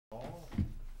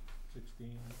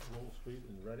Lowell Street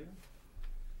in Reading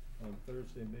on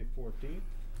Thursday, May 14th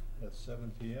at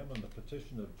 7 p.m. on the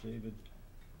petition of David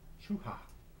Chuha,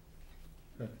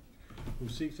 who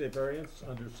seeks a variance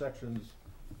under sections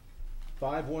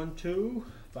 512,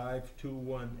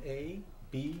 521A,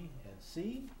 B, and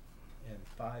C, and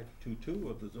 522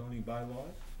 of the zoning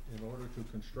bylaws in order to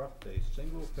construct a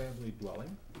single-family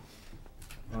dwelling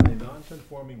on a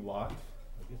non-conforming lot.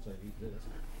 I guess I need this.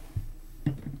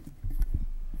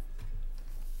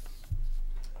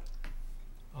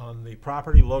 On the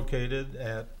property located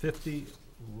at 50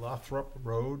 Lothrop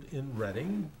Road in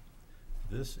Reading.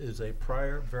 This is a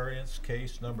prior variance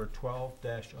case number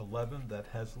 12-11 that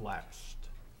has lapsed.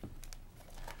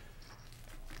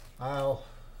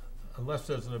 Unless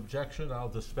there's an objection, I'll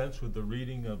dispense with the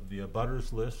reading of the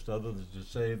abutters list, other than to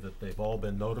say that they've all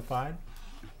been notified,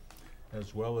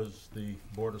 as well as the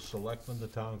Board of Selectmen, the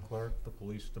Town Clerk, the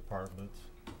Police Department,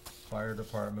 Fire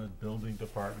Department, Building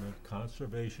Department,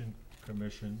 Conservation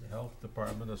Commission, Health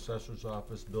Department, Assessor's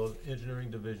Office,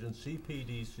 Engineering Division,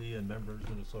 CPDC, and members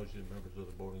and associate members of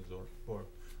the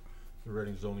the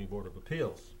Reading Zoning Board of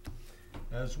Appeals,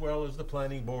 as well as the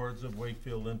planning boards of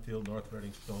Wakefield, Linfield, North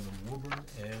Reading, Stone and Woburn,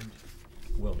 and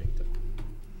Wilmington.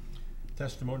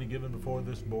 Testimony given before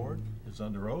this board is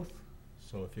under oath,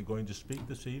 so if you're going to speak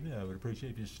this evening, I would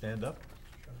appreciate if you stand up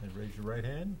and raise your right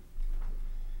hand.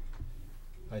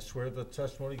 I swear the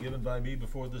testimony given by me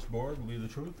before this board will be the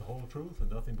truth, the whole truth, and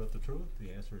nothing but the truth.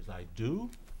 The answer is I do.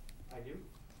 I do.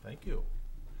 Thank you.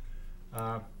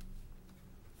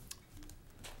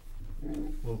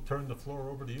 We'll turn the floor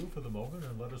over to you for the moment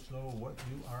and let us know what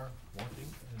you are wanting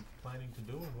and planning to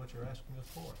do and what you're asking us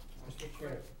for. Mr.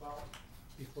 Chair,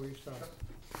 before you start,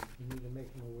 you need to make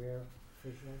them aware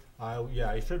officially?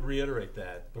 Yeah, I should reiterate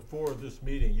that. Before this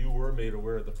meeting, you were made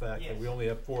aware of the fact that Yes. we only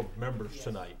have 4 members Yes.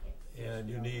 tonight. And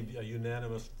you need a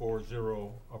unanimous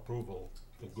 4-0 approval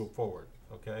to go forward,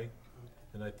 okay?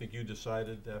 And I think you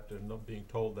decided after not being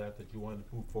told that you wanted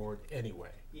to move forward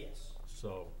anyway. Yes.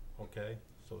 So, okay,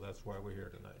 so that's why we're here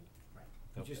tonight. Right.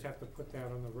 You just have to put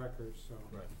that on the record, so.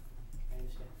 Right, I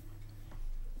understand.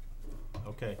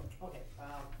 okay. Okay,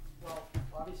 well,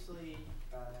 obviously,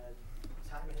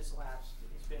 time has elapsed.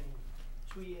 It's been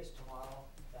 2 years tomorrow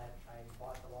that I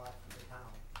bought the lot from the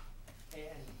town.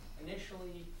 And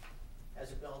initially,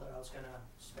 as a builder, I was gonna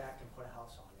spec and put a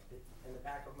house on it. In the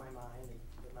back of my mind, and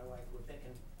with my wife, we were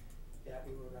thinking that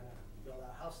we were gonna build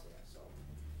our house there. So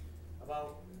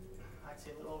about, I'd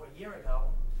say a little over a year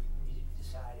ago, we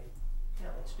decided,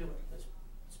 let's do it. Let's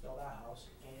build our house.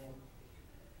 And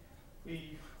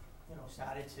we,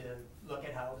 started to look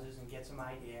at houses and get some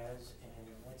ideas, and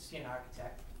went to see an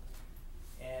architect.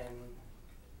 And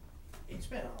it's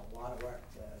been a lot of work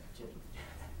to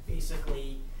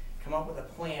basically come up with a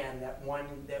plan that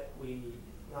we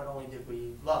not only did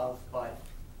we love, but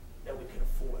that we could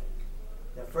afford.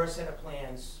 The first set of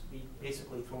plans, we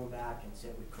basically threw them back and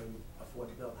said we couldn't afford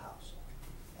to build a house.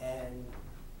 And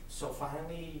so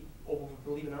finally,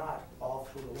 believe it or not, all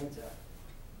through the winter,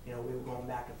 we were going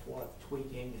back and forth,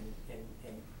 tweaking and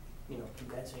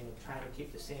condensing and trying to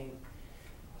keep the same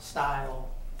style,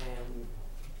 and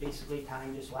basically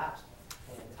time just lapsed.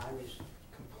 And I was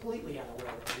completely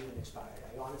unaware that it even expired.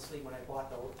 I honestly, when I bought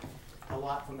the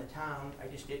lot from the town, I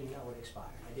just didn't know it expired.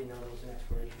 I didn't know there was an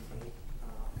expiration date.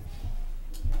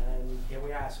 And here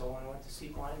we are. So when I went to see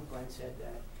Glenn, Glenn said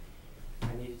that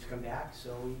I needed to come back,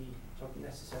 so we took the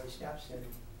necessary steps, and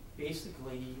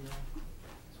basically,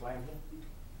 that's why I'm here.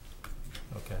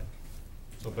 Okay.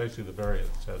 So basically the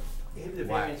variance had The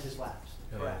variance has lapsed,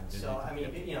 correct. And So,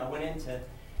 I went into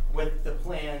with the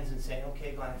plans and saying,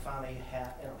 okay, Glenn, I finally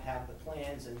have the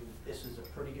plans, and this is a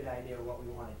pretty good idea of what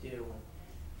we want to do. And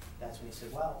that's when he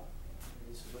said, well,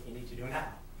 this is what you need to do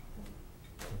now.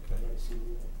 Okay.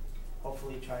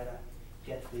 Hopefully try to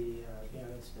get the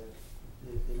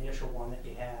initial one that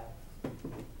you have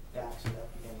back, so that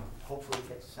we can hopefully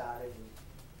get started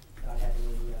and not have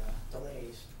any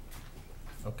delays.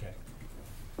 Okay.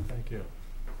 Thank you.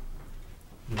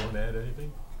 You want to add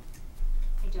anything?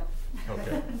 I don't.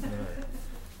 Okay,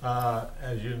 all right.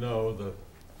 As you know,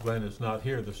 Glenn is not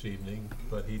here this evening,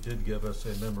 but he did give us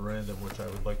a memorandum which I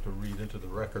would like to read into the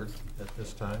record at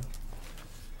this time.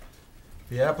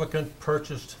 The applicant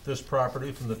purchased this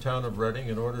property from the town of Reading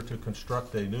in order to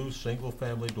construct a new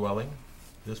single-family dwelling.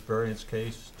 This variance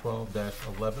case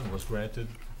 12-11 was granted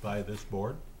by this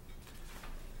board.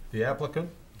 The applicant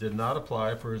did not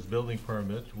apply for his building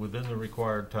permit within the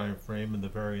required time frame, and the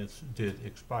variance did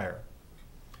expire.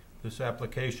 This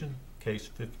application, case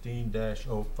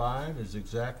 15-05, is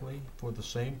exactly for the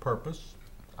same purpose.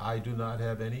 I do not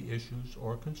have any issues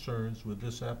or concerns with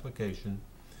this application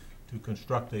to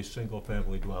construct a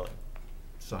single-family dwelling.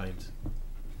 Signed,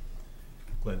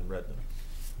 Glenn Redden.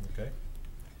 Okay?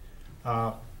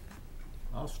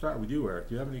 I'll start with you, Eric.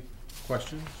 Do you have any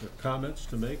questions or comments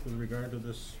to make with regard to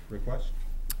this request?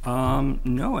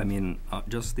 No, I mean,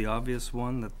 just the obvious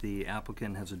one that the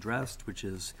applicant has addressed, which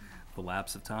is the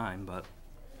lapse of time, but,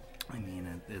 I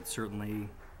mean, it certainly,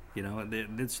 you know,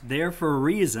 it's there for a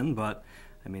reason, but,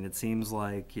 I mean, it seems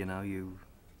like, you know,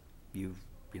 you've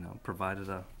provided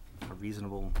a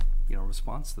reasonable,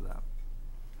 response to that.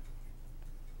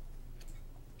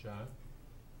 John?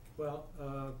 Well,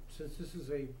 since this is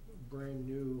a brand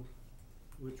new,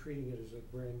 we're treating it as a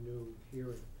brand new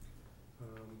hearing,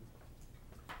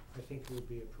 I think it would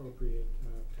be appropriate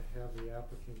to have the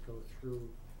applicant go through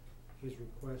his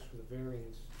request for the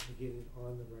variance to get it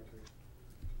on the record.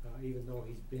 Even though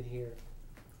he's been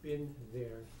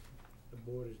there, the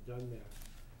board has done that.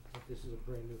 But this is a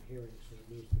brand new hearing, so it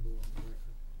needs to go on the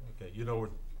record. Okay, you know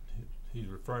what he's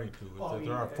referring to, is Oh, that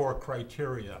there are 4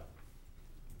 criteria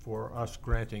for us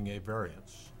granting a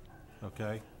variance,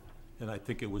 okay? And I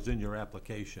think it was in your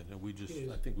application, and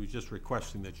I think we're just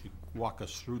requesting that you walk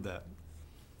us through that,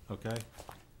 okay?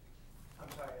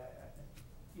 I'm sorry,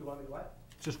 you want me to what?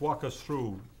 Just walk us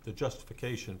through the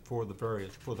justification for the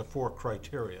variance, for the 4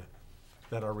 criteria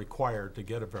that are required to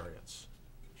get a variance,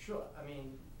 Sure, I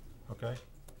mean, okay?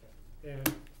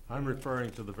 And I'm referring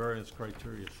to the variance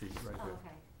criteria sheet right Oh, here.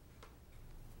 okay.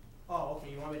 oh,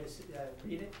 okay, you want me to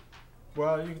read it?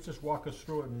 Well, you can just walk us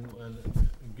through it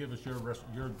and give us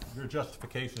your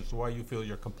justification as to why you feel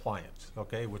you're compliant,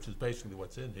 okay? Which is basically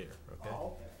what's in here, okay?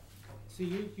 Oh, okay. see,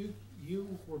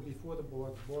 you were before the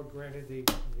board granted the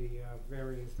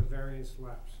variance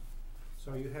lapse.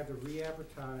 So you had to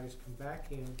re-advertise, come back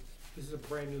in, this is a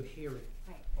brand new hearing.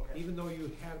 Right. Okay, Even though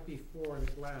you had it before and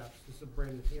it lapsed, this is a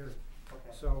brand new hearing. okay.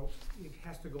 So it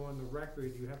has to go on the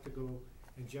record, you have to go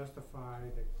and justify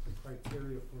the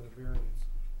criteria for the variance.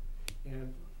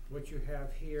 And what you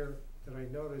have here that I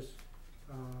noticed,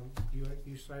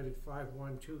 you cited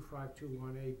 512,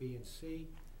 521A, B, and C.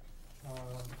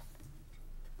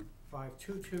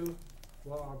 522,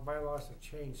 well, our bylaws have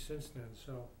changed since then,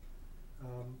 so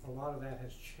a lot of that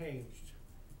has changed.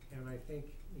 And I think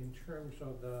in terms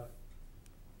of the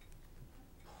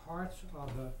parts of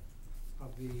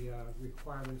the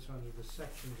requirements under the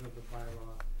sections of the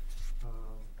bylaw,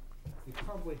 they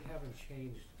probably haven't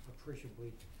changed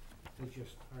appreciably. They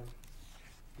just are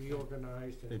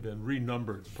reorganized They've and been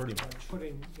renumbered pretty much. put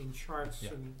in charts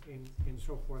Yeah. and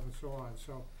so forth and so on.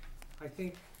 So I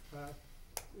think,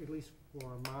 at least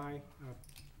for my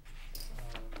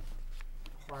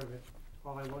part of it,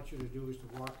 all I want you to do is to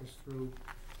walk us through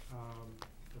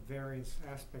the variance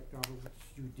aspect of it, which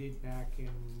you did back in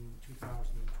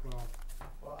 2012.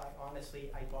 Well, honestly,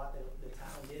 I bought the town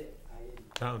did it, I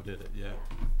didn't. Town did it, yeah.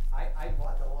 I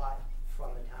bought the lot from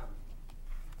the town.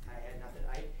 I had nothing,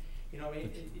 I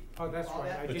mean, Oh, that's all right.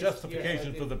 that- I The did-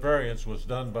 justification yeah, for the variance was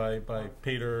done by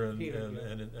Peter and Peter,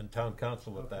 yeah. and town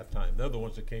council at Okay. that time. They're the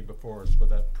ones that came before us for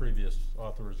that previous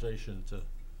authorization to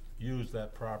use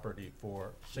that property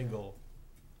for single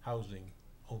housing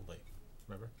only,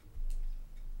 remember?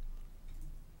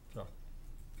 So,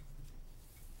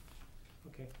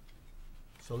 Okay.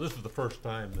 so this is the first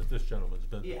time that this gentleman's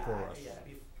been yeah, before us. yeah,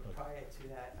 Okay. prior to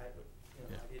that,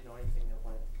 Yeah. I didn't know anything that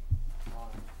went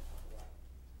on.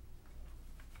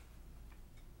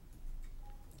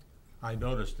 I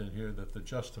noticed in here that the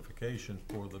justification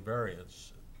for the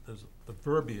variance, the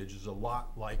verbiage is a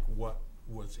lot like what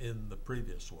was in the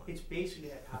previous one. It's basically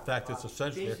a carbon copy. fact, it's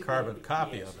essentially a Basically, carbon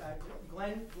copy yes, of it.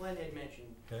 Glenn had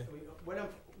mentioned, Okay. what I'm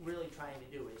really trying to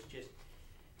do is just,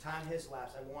 time has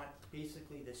lapsed, I want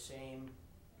basically the same,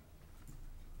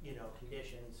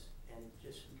 conditions and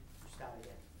just start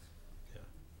again. Yeah.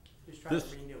 Just try to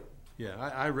This- renew it. Yeah,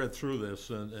 I read through this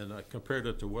and I compared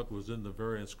it to what was in the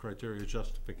variance criteria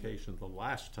justification the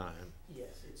last time,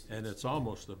 Yes, and it's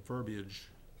almost a verbiage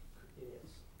it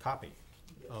is, copy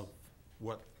yes, of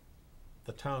what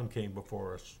the town came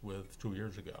before us with 2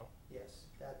 years ago. yes,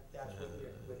 that's what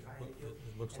we're trying to do.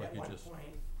 It looks like you just, And at one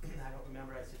point, I don't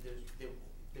remember, I said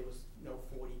there was no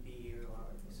 40B or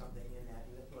something in that,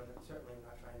 and we're certainly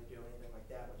not trying to do anything like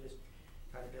that, we're just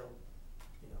trying to build,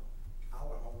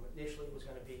 our home. Initially, it was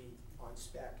gonna be on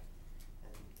spec,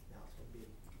 and now it's gonna be,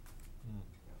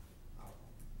 our home.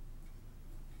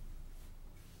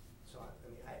 So,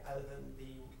 other than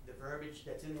the verbiage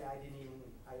that's in there, I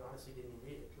honestly didn't even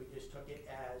read it. We just took it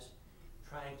as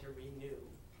trying to renew,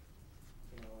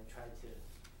 and tried to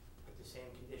put the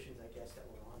same conditions, I guess, that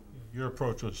were on them. your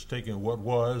approach was taking what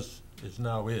was, is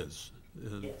now is.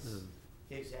 Yes,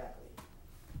 exactly.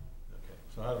 Okay,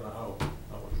 so I don't know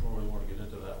how much more we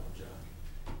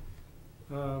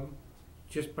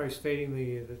Just by stating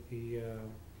the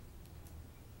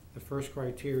first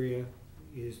criteria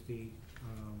is the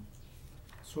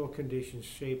soil conditions,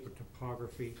 shape, or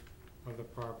topography of the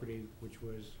property, which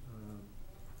was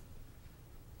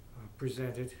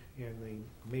presented, and the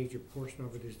major portion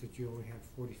of it is that you only have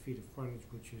 40 feet of frontage,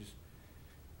 which is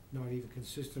not even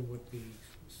consistent with the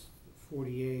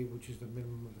 40A, which is the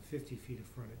minimum of the 50 feet of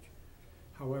frontage.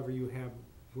 However, you have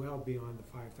well beyond the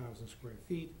 5,000 square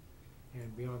feet,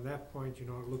 and beyond that point, you're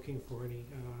not looking for any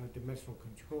dimensional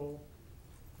control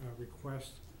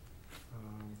request.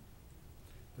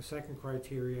 The second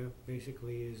criteria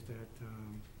basically is that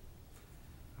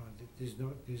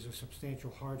there's a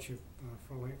substantial hardship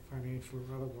financial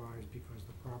or otherwise, because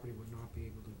the property would not be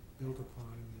able to build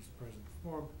upon in this present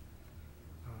form.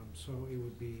 So it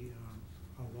would be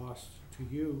a loss to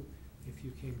you if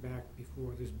you came back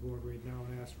before this board right now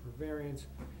and asked for a variance,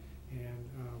 and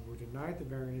were denied the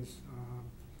variance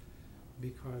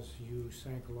because you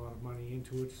sank a lot of money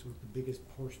into it. So the biggest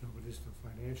portion of it is the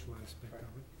financial aspect of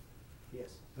it.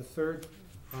 Yes. The third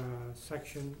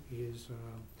section is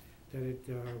that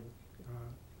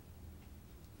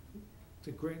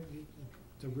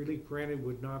the relief granted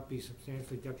would not be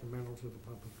substantially detrimental to the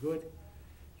public good.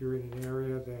 You're in an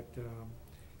area that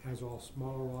has all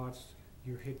smaller lots.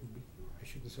 You're hidden, I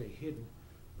shouldn't say hidden,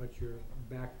 but you're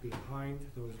back behind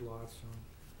those lots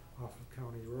off of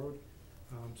County Road,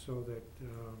 so that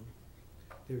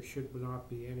there should not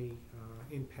be any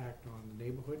impact on the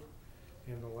neighborhood.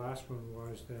 And the last one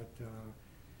was that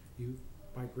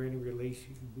by granting release,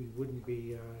 we wouldn't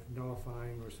be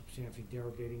nullifying or substantially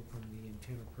derogating from the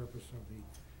intent or purpose of the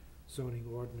zoning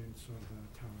ordinance of the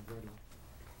town of Reading.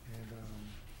 And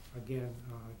again,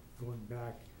 going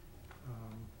back,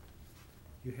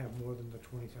 you have more than the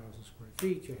 20,000 square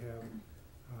feet. You have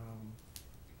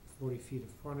 40 feet of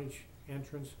frontage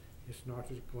entrance. It's not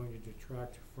just going to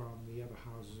detract from the other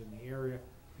houses in the area,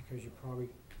 because you probably,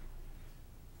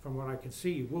 from what I can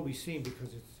see, you will be seen,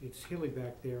 because it's hilly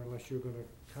back there unless you're gonna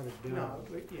cut it down. No,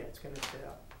 yeah, it's gonna sit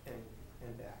up and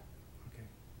back. Okay.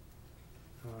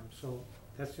 So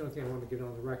that's the only thing I want to get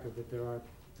on the record, that there are,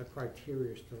 the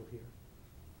criteria still here.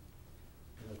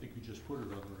 And I think you just put it on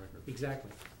the record.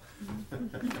 Exactly.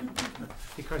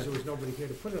 Because there was nobody here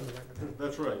to put it on the record.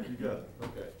 That's right, you got it,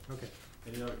 okay. Okay.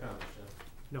 Any other comments, Jen?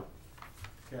 No.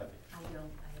 Kathy? I have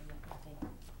nothing.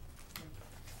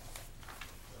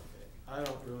 Okay. I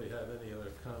don't really have any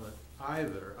other comment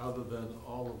either, other than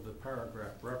all of the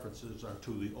paragraph references are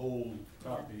to the old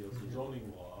copy of the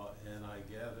zoning law, and I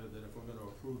gather that if we're gonna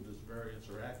approve this variance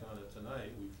or act on it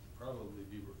tonight, we'd probably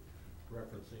be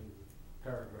referencing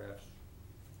paragraphs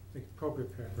The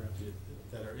appropriate paragraphs.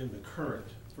 that are in the current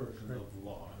version of the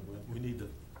law. And we need to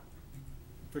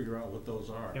figure out what those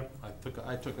are. Yep.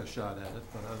 I took a shot at it,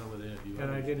 but I don't know whether any of you.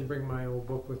 And I didn't bring my old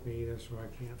book with me either, so I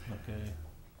can't. Okay.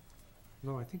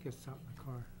 No, I think it's out in the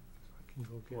car. I can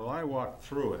go get it. Well, I walked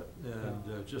through it,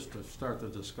 and just to start the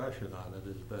discussion on it,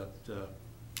 is that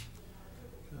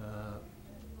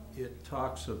it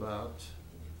talks about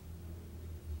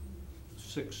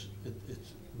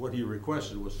what he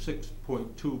requested was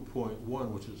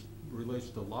 6.2.1, which relates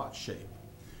to lot shape,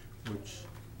 which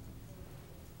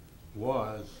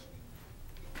was,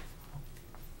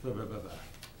 I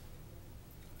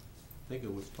think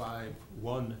it was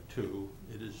 5.1.2.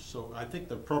 It is, so I think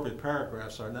the appropriate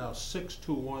paragraphs are now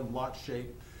 6.2.1 lot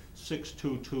shape,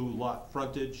 6.2.2 lot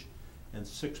frontage, and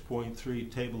 6.3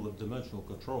 table of dimensional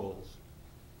controls,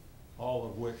 all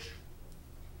of which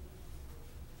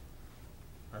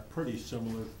are pretty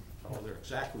similar. Oh, they're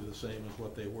exactly the same as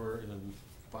what they were in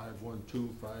 5.1.2,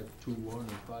 5.2.1,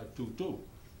 and 5.2.2.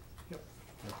 Yep.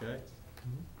 Okay?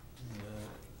 Mhm.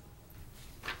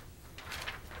 I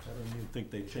don't even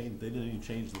think they didn't even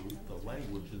change the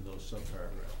language in those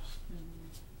subparagraphs.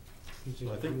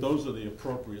 So I think those are the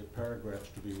appropriate paragraphs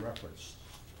to be referenced,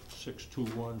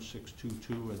 6.2.1,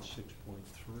 6.2.2, and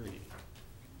 6.3.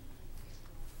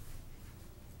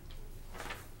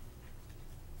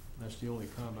 That's the only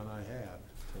comment I had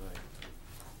tonight.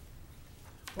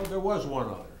 Well, there was one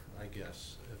other, I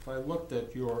guess. If I looked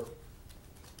at your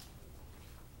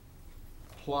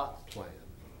plot plan,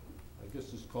 I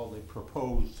guess it's called a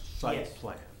proposed site Yes.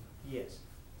 plan. Yes.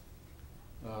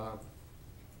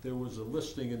 There was a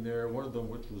listing in there, one of them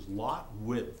which was lot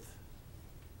width.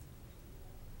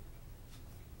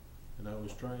 And I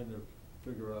was trying to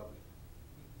figure out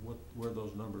where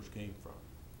those numbers came from.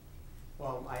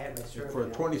 Well, I had my survey. For a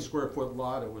on- 20 square foot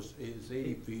lot, is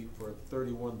 80 feet. For a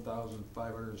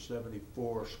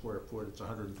 31,574 square foot, it's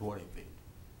 120 feet.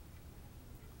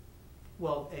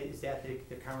 Well, is that the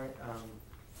current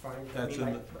frontage. I That's mean,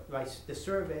 in the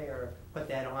surveyor put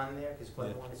that on there, cause Glenn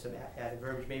Yeah. wanted some added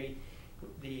verbiage, maybe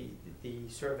the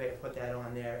surveyor put that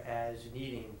on there as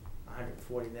needing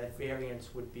 140, that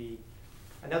variance would be,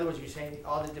 in other words, you're saying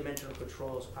all the dimensional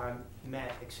controls are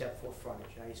met except for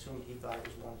frontage, and I assumed he thought it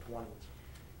was 120,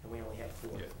 and we only had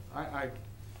 40. Yeah,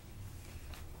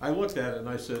 I looked at it and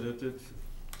I said, it's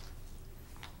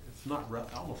not,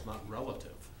 almost not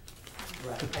relative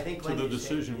Right, I think to Glenn the just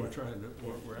said- decision yeah.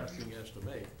 we're asking us to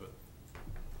make, but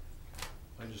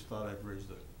I just thought I'd raise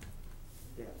the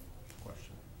Yeah.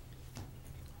 question.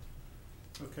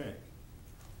 Okay,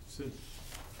 since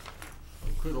I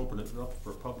could open it up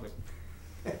for public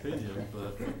opinion,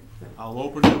 but I'll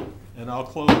open it and I'll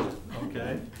close it,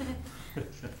 okay?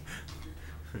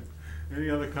 Any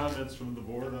other comments from the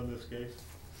board on this case?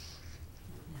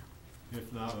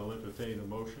 If not, I'll entertain a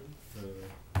motion.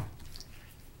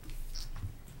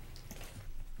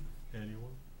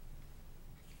 Anyone?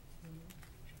 You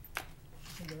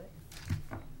can do it.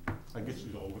 I guess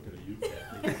we're all looking at you,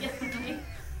 Kathy.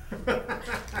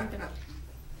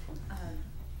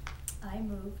 I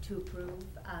move to approve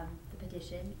the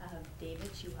petition of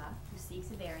David Chuha, who seeks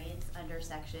a variance under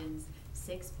sections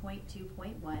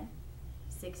 6.2.1,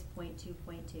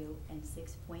 6.2.2, and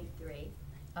 6.3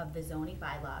 of the zoning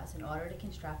bylaws in order to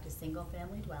construct a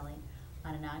single-family dwelling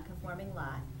on a non-conforming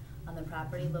lot on the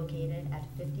property located at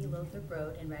 50 Lothrop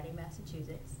Road in Reading,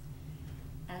 Massachusetts,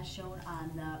 as shown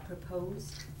on the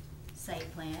proposed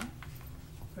site plan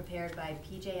prepared by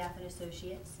PJF and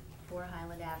Associates, 4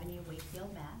 Highland Avenue,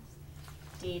 Wakefield, Mass,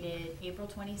 dated April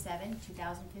 27,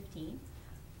 2015,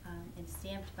 and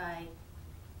stamped by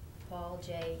Paul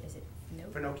J. Is it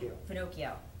Finocchio.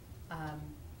 Finocchio,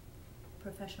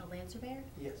 professional land surveyor?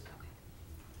 Yes.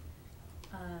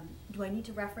 Okay. Do I need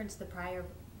to reference the prior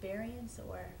variance,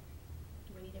 or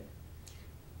do we need to?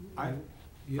 I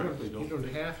You frankly don't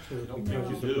think- have to, I don't because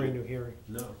think it's you a do. brand new hearing.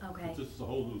 No. Okay. This is a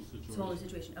whole new situation. It's a whole new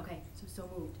situation, okay, so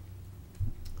moved.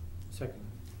 Second.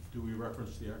 Do we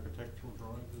reference the architectural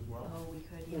drawings as well? Oh, we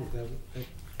could, Oh, yeah, that's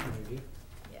an idea.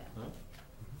 yeah, Huh?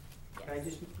 Can I yes.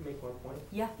 just make one point?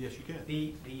 Yeah, Yes, you can.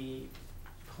 The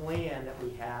plan that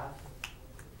we have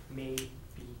may be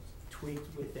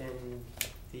tweaked within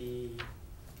the,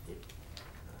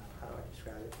 how do I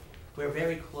describe it? We're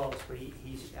very close, but he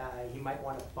might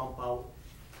wanna bump out,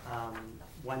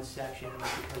 one section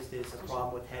because there's a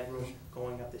problem with headroom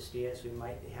going up the stairs, so we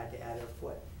might have to add a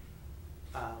foot.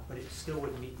 But it still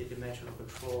would meet the dimensional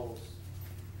controls.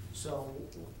 So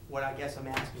what I guess I'm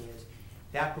asking is,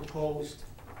 that proposed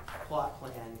plot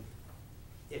plan,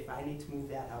 if I need to move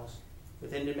that house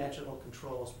within dimensional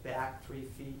controls back 3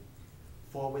 feet,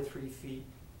 forward 3 feet,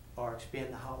 or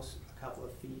expand the house a couple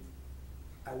of feet,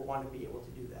 I want to be able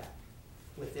to do that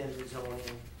within the zoning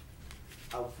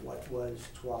of what was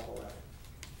 1211.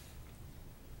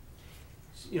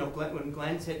 You know, when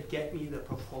Glenn said, get me the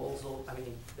proposal, I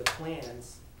mean, the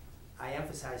plans, I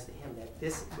emphasized to him that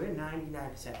we're 99%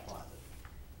 positive.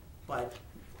 But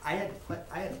I had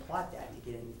to plot that to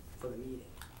get in for the meeting.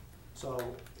 So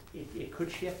it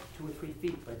could shift 2 or 3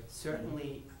 feet, but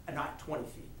certainly not 20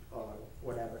 feet or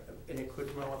whatever, and it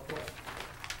could grow a foot.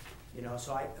 You know,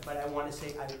 so but I wanna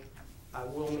say, I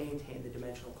will maintain the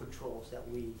dimensional controls that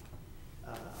we,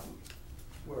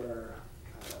 were,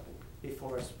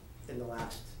 before us in the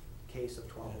last case of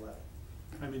 1211.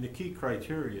 I mean, the key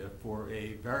criteria for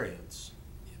a variance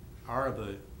are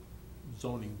the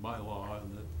zoning bylaw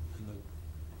and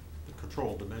the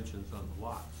control dimensions on the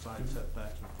lot, side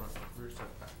setbacks and front and rear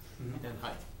setbacks, and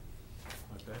height,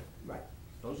 okay? Right.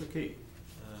 Those are key.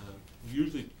 You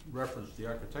usually reference the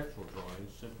architectural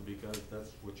drawings simply because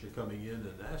that's what you're coming in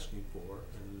and asking for,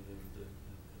 and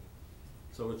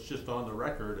so it's just on the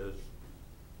record as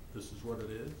this is what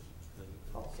it is, and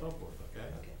so forth, okay?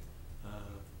 Okay.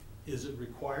 Is it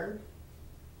required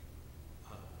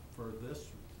for this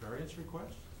variance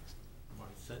request? My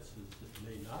sense is it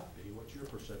may not be. What's your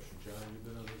perception, John? You've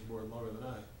been on this board longer than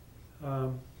I.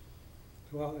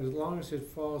 Well, as long as it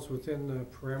falls within the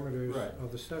parameters Right.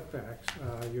 of the setbacks,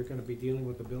 you're gonna be dealing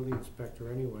with the building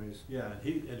inspector anyways. Yeah,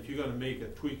 and if you're gonna make a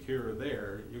tweak here or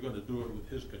there, you're gonna do it with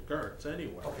his concurrence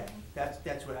anyway. Okay,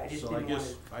 that's what I just So I didn't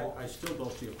guess, want to. I still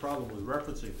don't see a problem with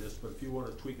referencing this, but if you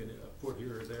wanna tweak a foot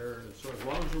here or there, and so as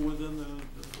long as you're within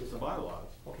the bylaws,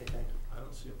 Okay, thank you. I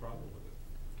don't see a problem with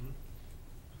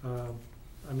it.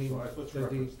 I mean, So let's the,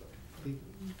 reference that.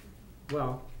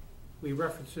 well, we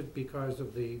reference it because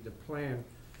of the plan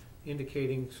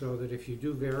indicating so that if you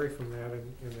do vary from that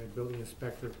and the building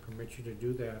inspector permits you to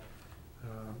do that,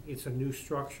 it's a new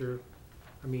structure.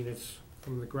 I mean, it's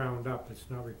from the ground up, it's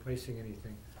not replacing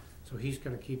anything. So he's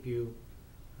gonna keep you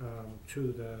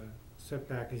to the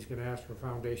setback, he's gonna ask for a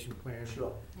foundation plan.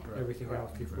 Sure. Right. Everything Correct.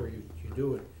 else before you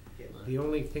do it. Yeah. The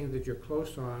only thing that you're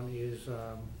close on is,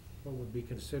 what would be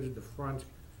considered the front,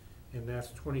 and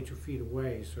that's 22 feet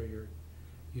away, so you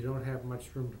don't have much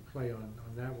room to play on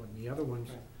that one. The other ones,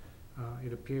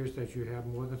 it appears that you have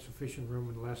more than sufficient room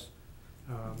unless,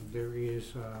 there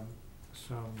is,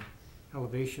 some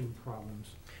elevation problems.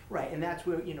 Right, and that's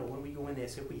where, you know, when we go in there,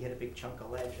 say if we hit a big chunk of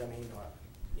ledge, I mean, or,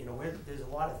 you know, there's a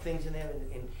lot of things in there,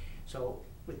 and so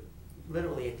with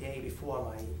literally a day before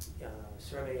my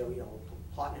surveyor, you know,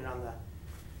 plotting it on the,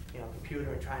 you know,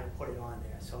 computer and trying to put it on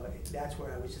there. So that's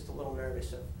where I was just a little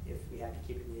nervous of if we had to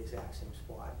keep it in the exact same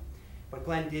spot. But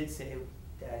Glenn did say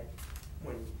that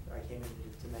when I came in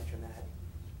to mention that,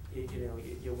 you know,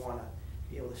 you wanna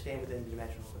be able to stay within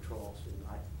dimensional controls and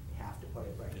not have to put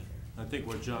it right there. I think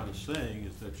what John is saying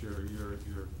is that your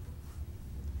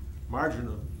margin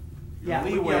of, your Yeah,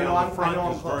 leeway yeah, no, on I the front know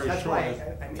I'm is close. very That's short, why is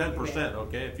I mean, 10%,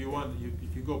 okay? If you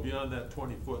go beyond that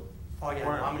 20-foot Oh, yeah,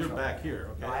 no, requirement, I'm you're sure. back here,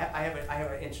 No, okay? I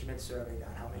have an instrument survey done,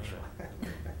 I'll make sure.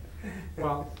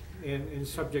 Well, and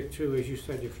subject to, as you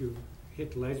said, if you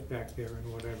hit ledge back there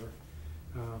and whatever,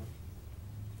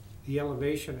 the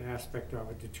elevation aspect of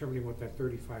it, determining what that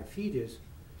 35 feet is,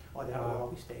 Oh, that will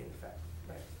always stay in effect,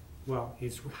 right? well,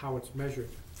 is how it's measured.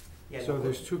 Yeah, So no,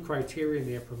 there's two criteria in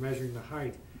there for measuring the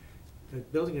height. The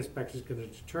building inspector is gonna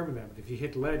determine that, but if you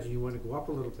hit ledge and you wanna go up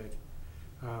a little bit,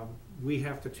 we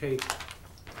have to take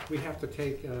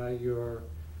your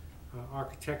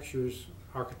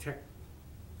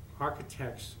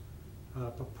architect's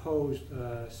proposed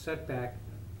setback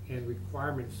and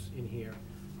requirements in here,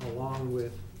 along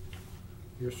with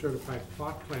your certified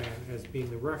plot plan as being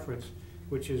the reference,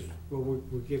 which is what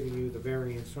we're giving you the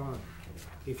variance on.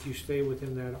 If you stay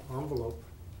within that envelope,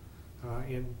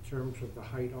 in terms of the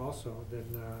height also, then,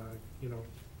 you know,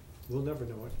 we'll never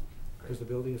know it, because the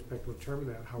building inspector will determine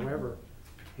that. However,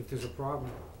 if there's a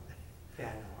problem, yeah,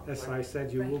 I know. as I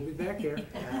said, you will be back here.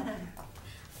 Yeah,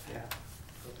 yeah,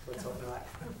 let's hope not.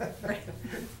 Yeah,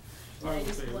 I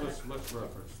just wanna- Let's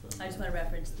reference them. I just wanna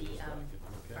reference the,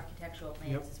 Okay. architectural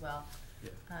plans Yep. as well.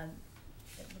 Yeah.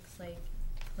 It looks like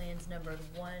plans numbered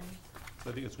 1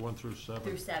 I think it's 1 through 7.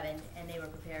 through 7, and they were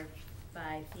prepared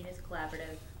by Phoenix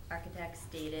Collaborative Architects,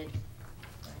 dated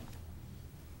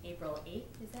April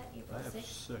 8th, is that April I have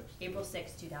 6th? 6. April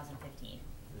 6th, 2015.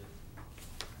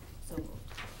 So moved.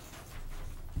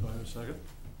 Do I have a second?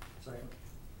 Sorry.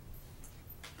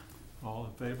 All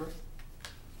in favor?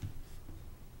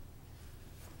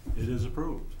 It is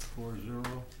approved,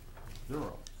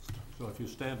 4-0-0. So if you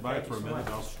stand by Thank for a you so minute,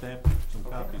 much. I'll stamp some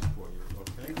Okay. copies for you,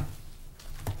 okay?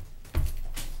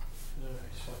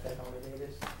 What that how many it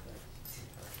is?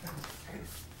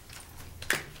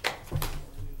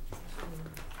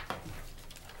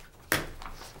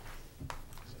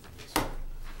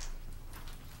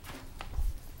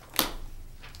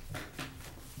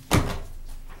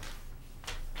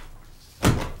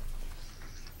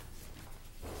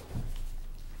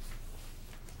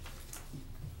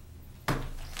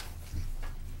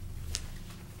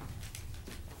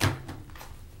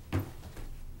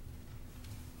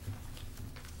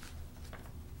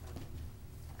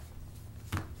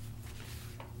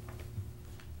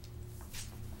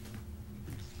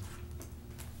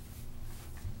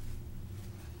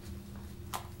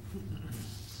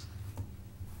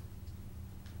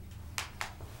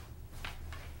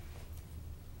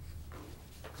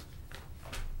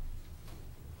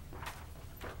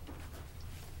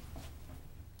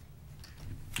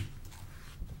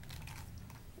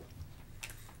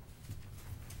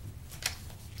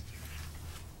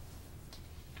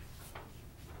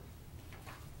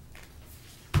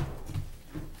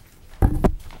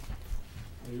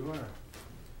 There you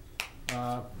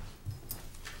are.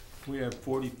 We have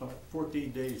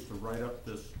 14 days to write up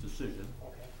this decision,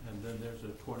 Okay. and then there's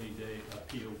a 20-day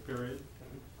appeal period.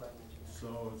 Go ahead and mention that.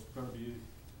 So it's gonna be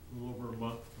a little over a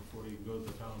month before you can go to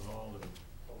the town hall and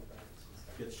Hold back and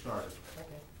stuff. get started,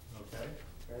 Okay, okay?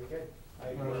 very good.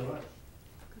 Thank you very much.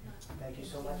 Thank you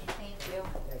so much. Thank you.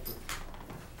 Thank you.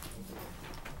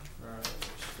 All right.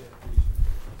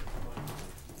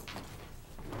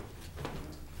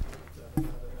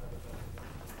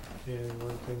 And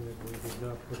one thing that we did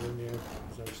not put in there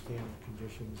is our standard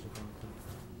conditions about the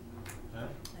Huh?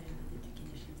 I didn't put the 2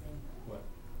 conditions in. What?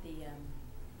 The,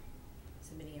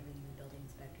 submitting everything to the building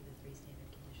inspector, the 3 standard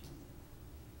conditions.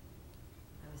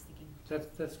 I was thinking.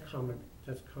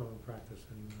 That's common practice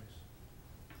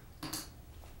anyways.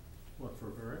 What, for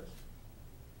variance?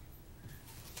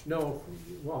 No,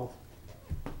 well,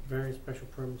 variance, special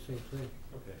permit, same thing.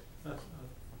 Okay, that's,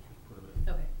 just put it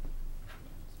in. Okay.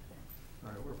 All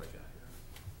right, what have I got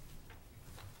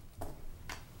here?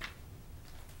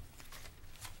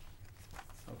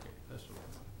 Okay, that's the one.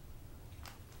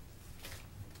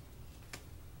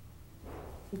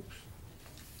 Oops.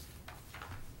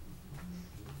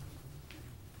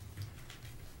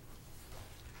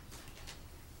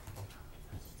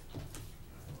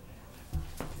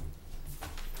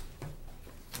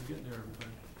 I'm getting there,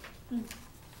 everybody.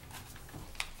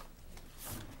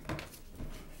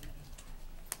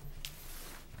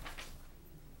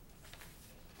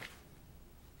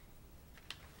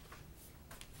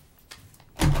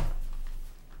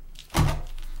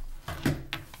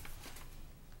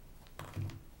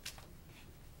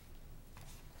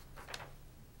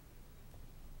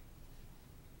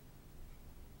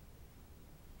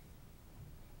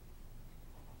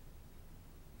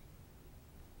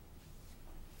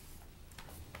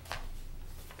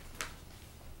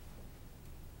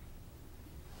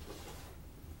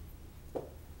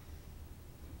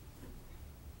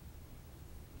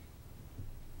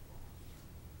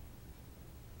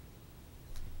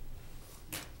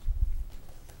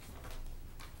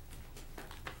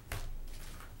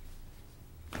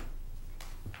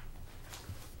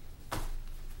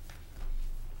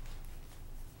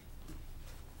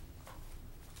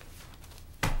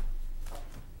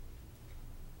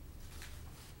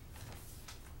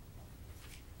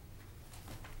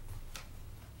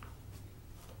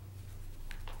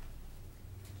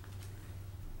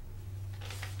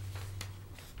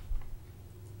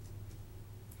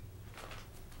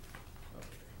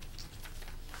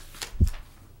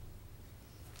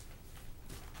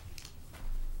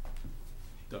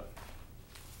 Done.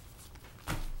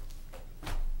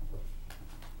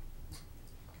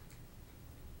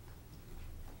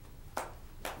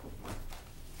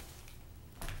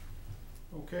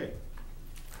 Okay.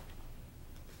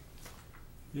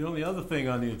 The only other thing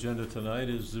on the agenda tonight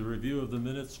is the review of the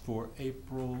minutes for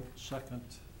April 2nd,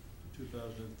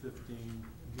 2015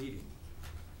 meeting.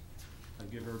 I'll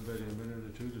give everybody a minute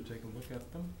or two to take a look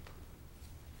at them.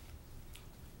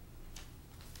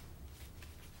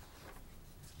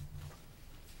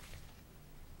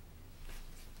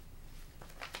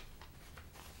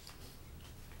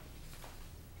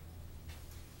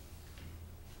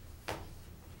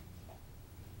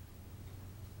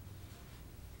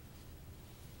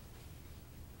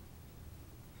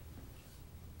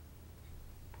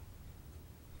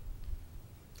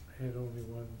 I had only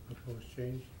one proposed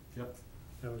change. Yep.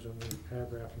 That was on the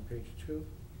paragraph on page 2.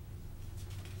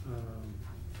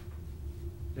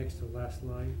 Next to the last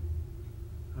line,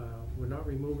 we're not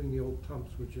removing the old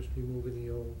pumps, we're just removing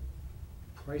the old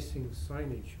pricing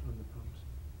signage on the pumps.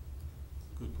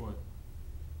 Good point.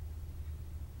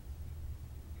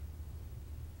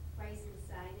 Price and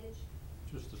signage?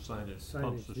 Just the signage, Signage,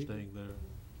 pumps are the- staying there.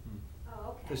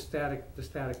 Oh, The okay,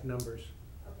 static numbers,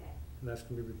 okay, and that's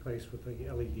gonna be replaced with the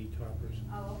LED toppers.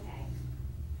 oh, okay.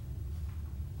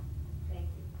 Thank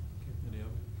you. Any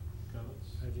other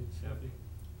comments? I didn't see. Kathy?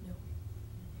 No.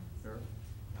 Aaron?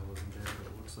 I wasn't there, but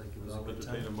it looks like it was a I'll good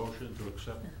entertain a time. motion to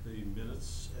accept the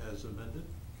minutes as amended.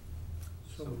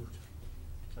 So moved.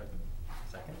 Second.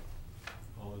 Second?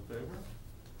 All in favor?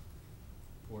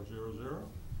 400.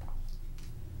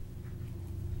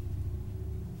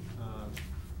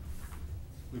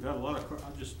 We've had a lot of,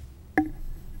 I'll just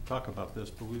talk about this,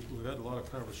 but we've had a lot of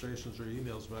conversations or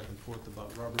emails back and forth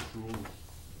about Robert's rules,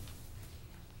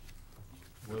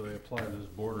 whether they apply to this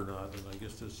board or not, and I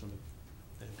guess there's some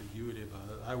ambiguity about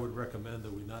it. I would recommend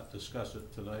that we not discuss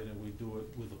it tonight and we do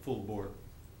it with the full board.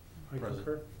 I Present.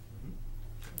 concur.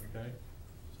 Okay?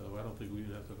 So I don't think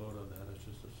we'd have to vote on that, it's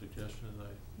just a suggestion, and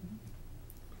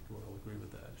I will agree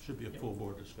with that. It should be a full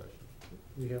board discussion.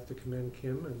 We have to commend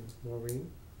Kim and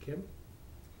Maureen. Kim?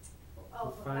 Oh,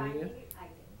 For for finding finding it? it, I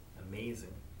did.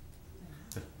 Amazing.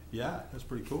 Yeah, that's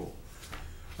pretty cool.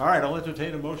 All right, I'll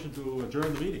entertain a motion to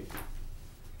adjourn the meeting.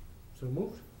 So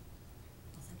moved.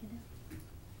 I'll second it.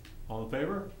 All in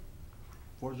favor?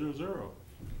 400.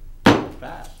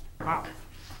 Fast. Wow.